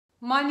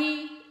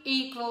Money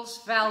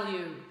equals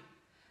value.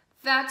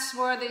 That's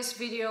where this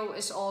video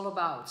is all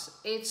about.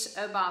 It's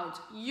about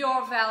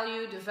your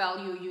value, the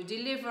value you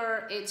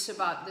deliver. It's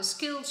about the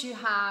skills you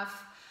have.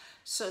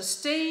 So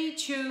stay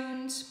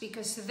tuned,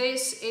 because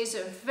this is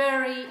a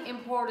very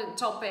important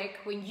topic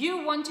when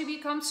you want to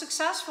become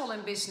successful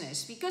in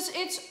business, because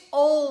it's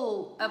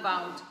all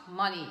about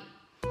money.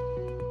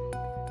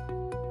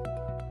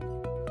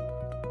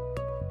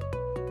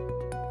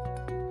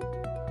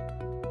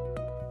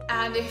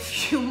 And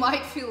if you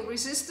might feel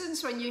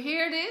resistance when you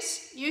hear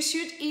this, you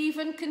should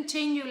even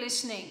continue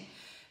listening.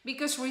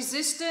 Because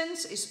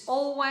resistance is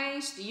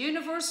always the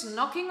universe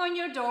knocking on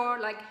your door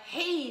like,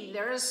 hey,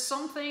 there is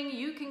something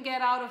you can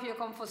get out of your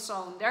comfort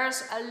zone.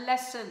 There's a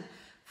lesson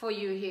for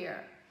you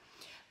here.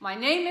 My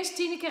name is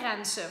Tineke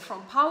Rensen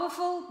from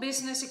Powerful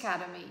Business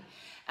Academy.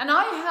 And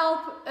I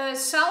help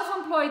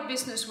self-employed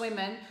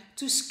businesswomen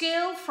to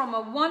scale from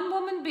a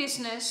one-woman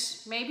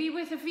business, maybe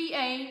with a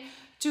VA,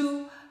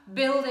 to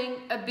building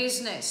a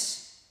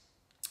business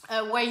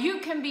where you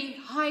can be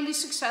highly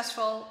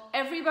successful,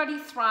 everybody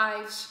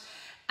thrives,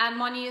 and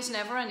money is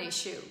never an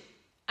issue.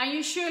 And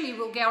you surely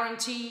will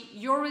guarantee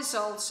your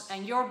results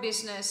and your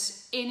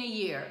business in a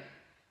year.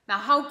 Now,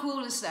 how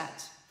cool is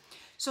that?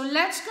 So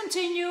let's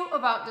continue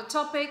about the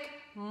topic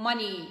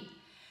money.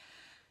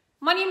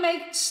 Money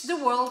makes the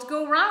world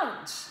go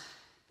round.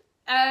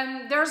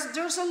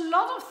 There's a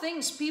lot of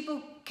things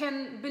people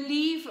can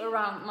believe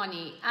around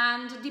money,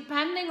 and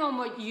depending on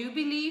what you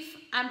believe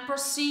and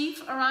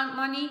perceive around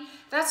money,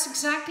 that's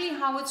exactly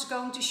how it's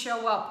going to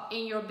show up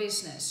in your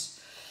business.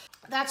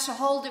 That's a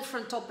whole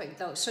different topic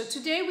though. So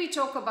today we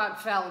talk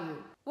about value.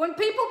 When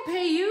people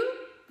pay you,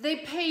 they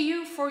pay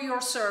you for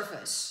your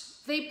service.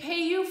 They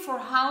pay you for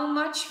how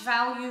much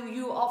value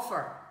you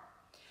offer.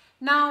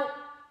 Now,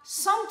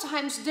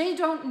 sometimes they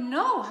don't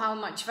know how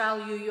much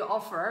value you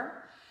offer.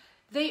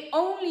 They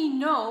only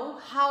know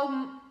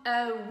how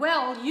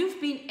well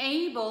you've been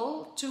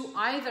able to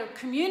either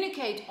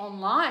communicate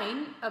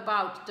online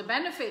about the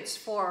benefits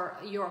for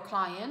your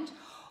client,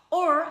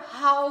 or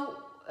how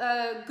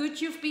good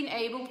you've been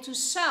able to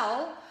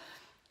sell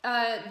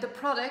the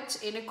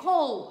product in a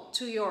call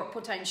to your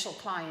potential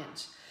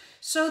client.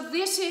 So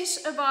this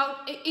is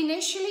about,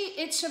 initially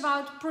it's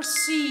about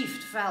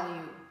perceived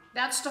value.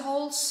 That's the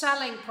whole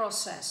selling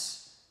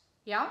process.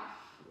 Yeah?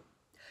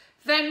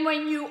 Then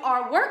when you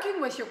are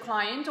working with your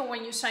client, or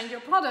when you send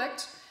your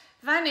product,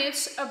 then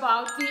it's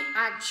about the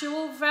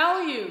actual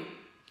value.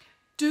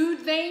 Do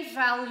they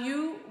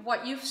value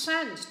what you've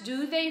sent?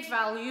 Do they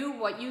value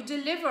what you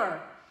deliver?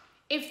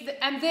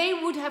 And they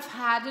would have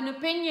had an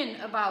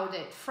opinion about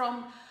it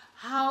from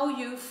how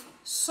you've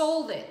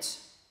sold it,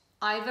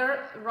 either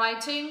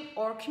writing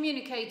or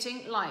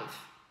communicating live.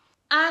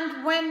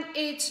 And when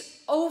it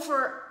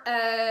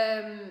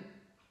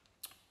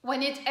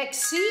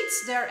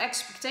exceeds their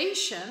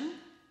expectation,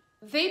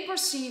 they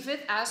perceive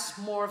it as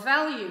more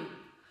value.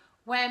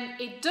 When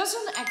it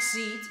doesn't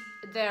exceed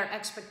their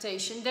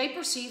expectation, they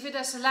perceive it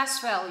as less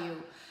value.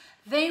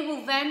 They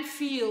will then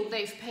feel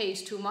they've paid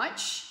too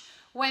much.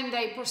 When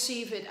they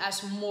perceive it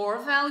as more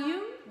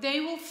value,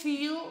 they will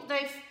feel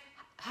they've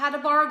had a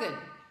bargain.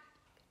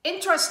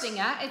 Interesting,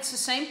 eh? It's the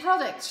same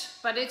product,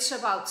 but it's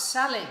about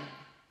selling.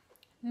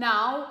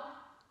 Now,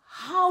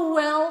 how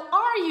well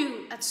are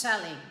you at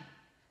selling?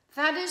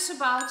 That is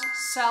about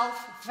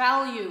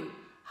self-value.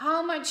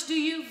 How much do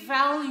you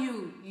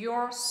value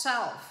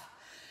yourself?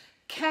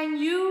 Can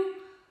you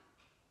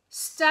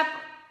step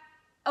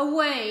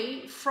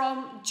away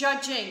from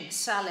judging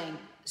selling?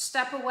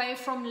 Step away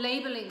from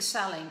labeling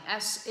selling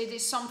as it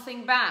is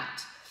something bad?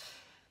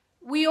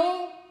 We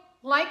all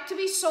like to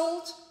be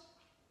sold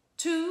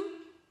to.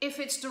 If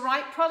it's the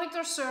right product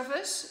or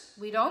service,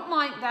 we don't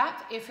mind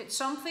that. If it's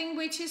something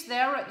which is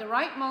there at the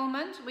right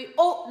moment, we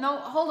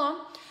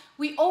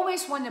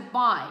always want to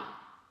buy.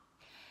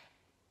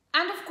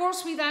 And of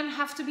course we then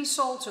have to be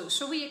sold to,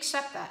 so we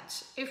accept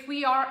that if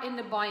we are in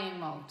the buying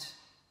mode,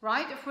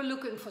 right? If we're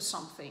looking for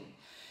something.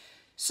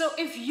 So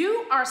if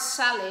you are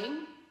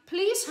selling,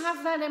 please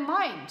have that in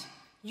mind.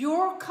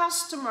 Your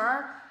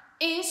customer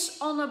is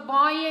on a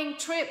buying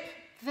trip.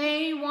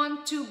 They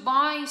want to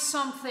buy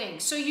something,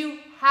 so you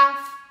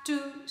have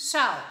to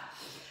sell.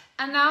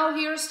 And now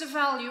here's the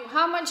value.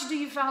 How much do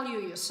you value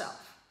yourself?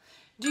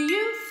 Do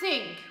you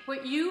think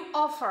what you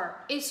offer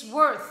is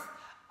worth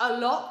a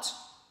lot?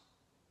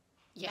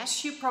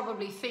 Yes, you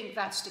probably think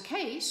that's the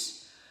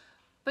case,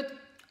 but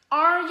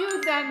are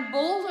you then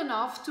bold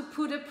enough to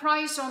put a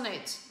price on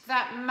it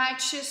that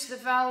matches the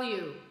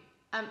value?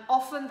 And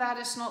often that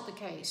is not the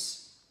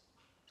case.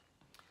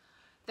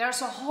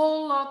 There's a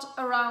whole lot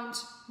around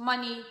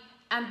money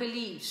and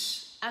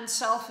beliefs and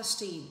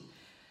self-esteem.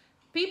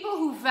 People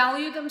who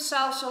value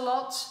themselves a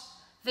lot,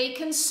 they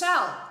can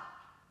sell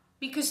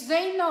because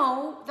they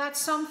know that's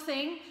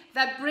something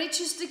that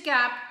bridges the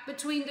gap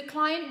between the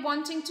client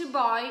wanting to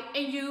buy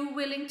and you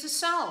willing to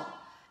sell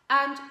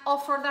and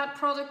offer that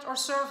product or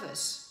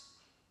service.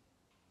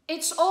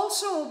 It's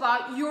also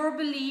about your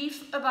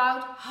belief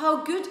about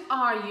how good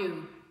are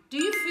you. Do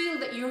you feel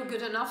that you're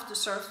good enough to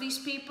serve these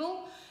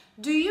people?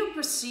 Do you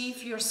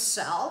perceive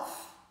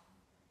yourself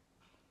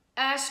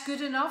as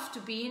good enough to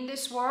be in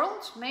this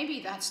world? Maybe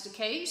that's the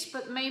case,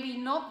 but maybe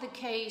not the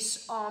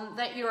case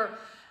that you're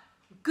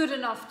good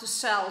enough to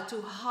sell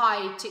to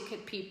high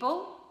ticket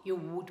people. You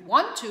would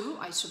want to,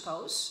 I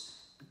suppose,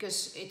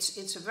 because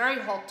it's a very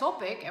hot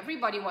topic.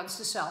 Everybody wants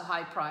to sell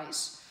high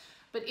price.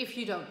 But if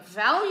you don't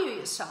value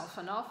yourself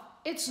enough,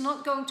 it's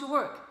not going to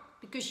work,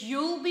 because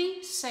you'll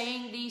be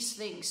saying these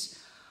things.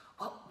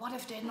 Well, what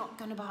if they're not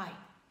going to buy?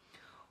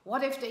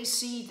 What if they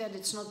see that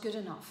it's not good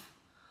enough?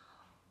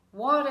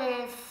 What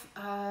if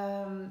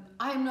I'm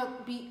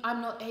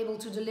not able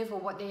to deliver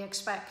what they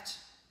expect?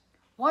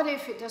 What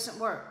if it doesn't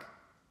work?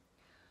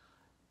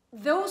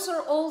 Those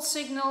are all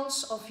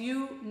signals of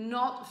you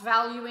not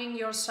valuing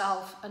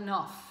yourself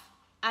enough.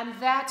 And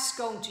that's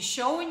going to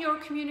show in your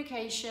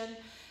communication.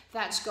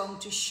 That's going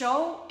to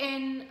show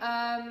in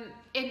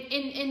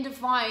the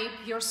vibe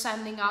you're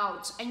sending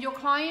out. And your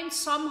client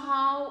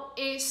somehow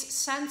is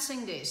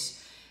sensing this.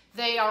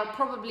 They are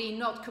probably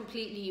not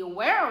completely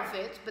aware of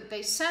it, but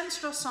they sense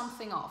there's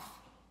something off.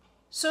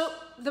 So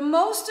the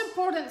most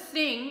important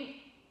thing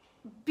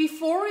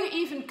before you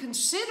even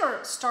consider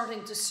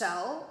starting to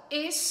sell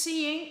is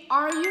seeing,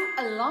 are you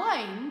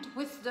aligned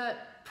with the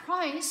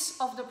price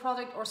of the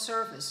product or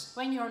service?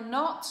 When you're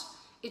not,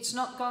 it's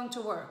not going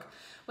to work.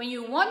 When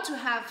you want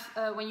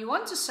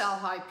to sell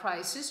high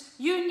prices,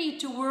 you need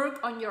to work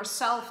on your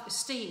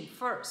self-esteem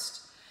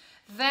first.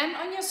 Then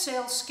on your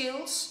sales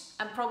skills,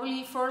 and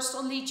probably first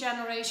on lead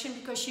generation,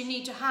 because you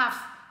need to have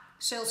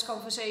sales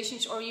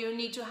conversations or you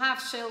need to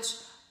have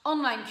sales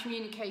online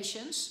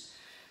communications.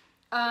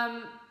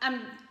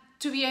 And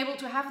to be able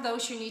to have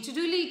those, you need to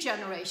do lead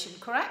generation,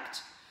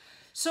 correct?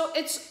 So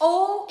it's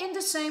all in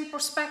the same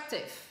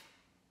perspective.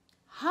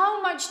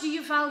 How much do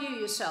you value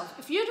yourself?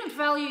 If you don't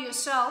value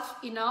yourself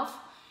enough,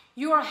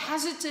 you are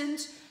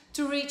hesitant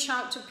to reach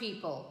out to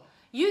people.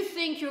 You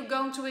think you're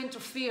going to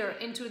interfere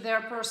into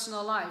their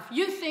personal life.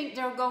 You think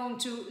they're going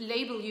to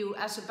label you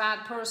as a bad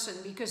person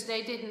because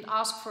they didn't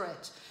ask for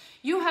it.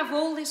 You have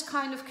all this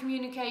kind of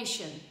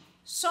communication.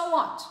 So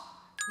what?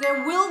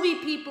 There will be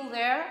people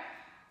there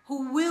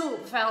who will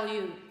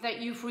value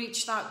that you've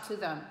reached out to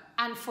them.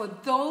 And for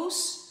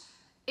those,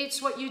 it's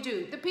what you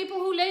do. The people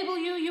who label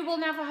you, you will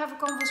never have a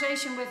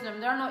conversation with them.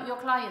 They're not your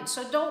clients.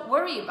 So don't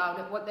worry about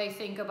it, what they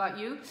think about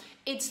you.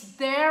 It's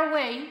their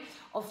way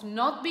of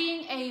not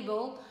being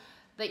able,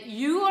 that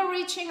you are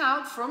reaching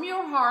out from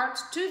your heart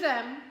to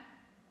them,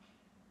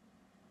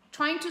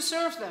 trying to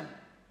serve them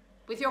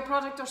with your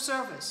product or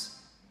service.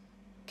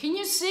 Can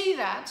you see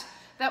that?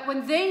 That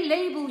when they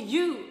label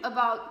you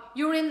about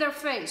you're in their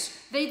face,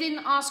 they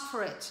didn't ask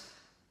for it.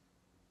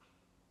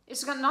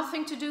 It's got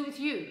nothing to do with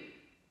you.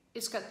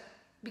 It's got,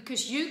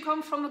 because you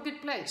come from a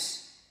good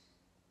place.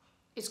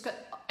 It's got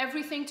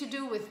everything to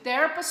do with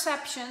their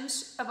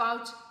perceptions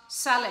about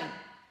selling.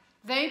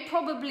 They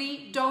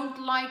probably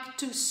don't like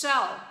to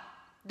sell.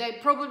 They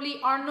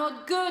probably are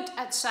not good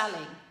at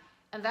selling.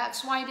 And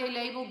that's why they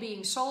label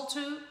being sold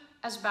to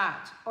as bad,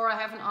 or I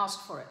haven't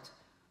asked for it.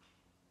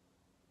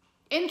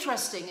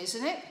 Interesting,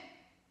 isn't it?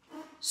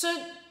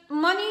 So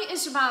money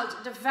is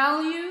about the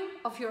value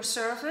of your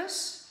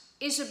service,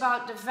 is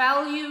about the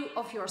value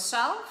of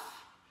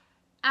yourself,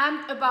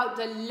 and about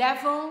the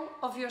level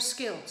of your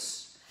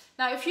skills.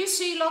 Now, if you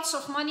see lots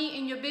of money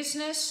in your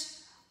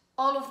business,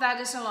 all of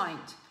that is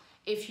aligned.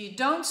 If you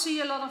don't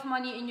see a lot of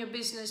money in your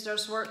business,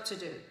 there's work to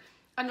do.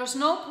 And there's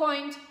no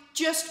point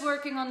just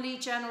working on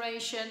lead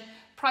generation,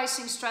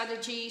 pricing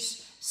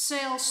strategies,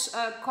 sales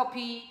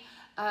copy,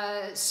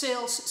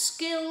 sales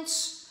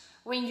skills,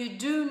 when you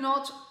do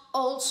not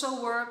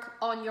also work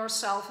on your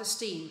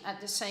self-esteem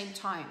at the same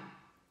time.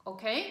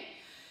 Okay?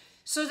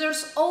 So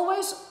there's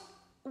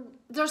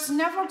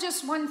never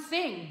just one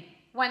thing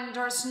when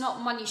there's not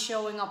money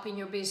showing up in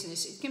your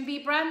business. It can be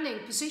branding,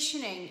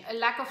 positioning, a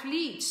lack of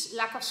leads,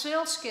 lack of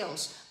sales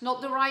skills,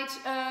 not the right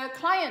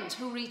client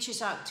who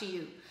reaches out to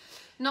you,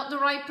 not the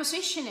right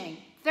positioning.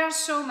 There are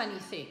so many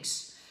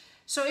things.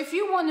 So if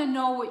you want to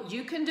know what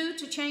you can do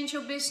to change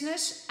your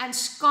business and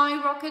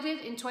skyrocket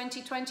it in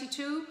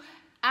 2022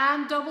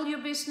 and double your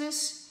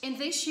business in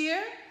this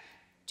year,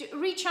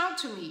 reach out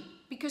to me,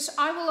 because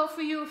I will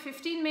offer you a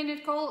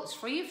 15-minute call. It's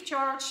free of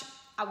charge.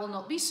 I will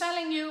not be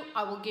selling you.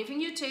 I will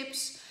giving you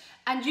tips,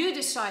 and you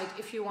decide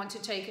if you want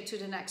to take it to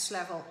the next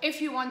level,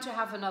 if you want to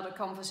have another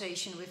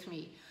conversation with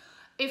me.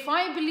 If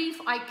I believe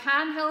I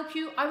can help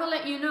you, I will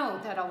let you know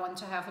that I want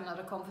to have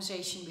another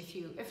conversation with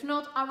you. If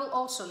not, I will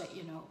also let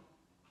you know.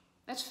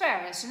 That's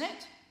fair, isn't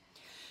it?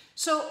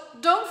 So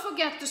don't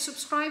forget to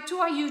subscribe to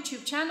our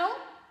YouTube channel,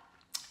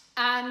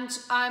 and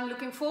I'm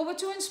looking forward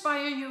to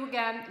inspire you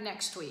again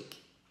next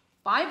week.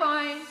 Bye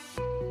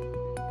bye.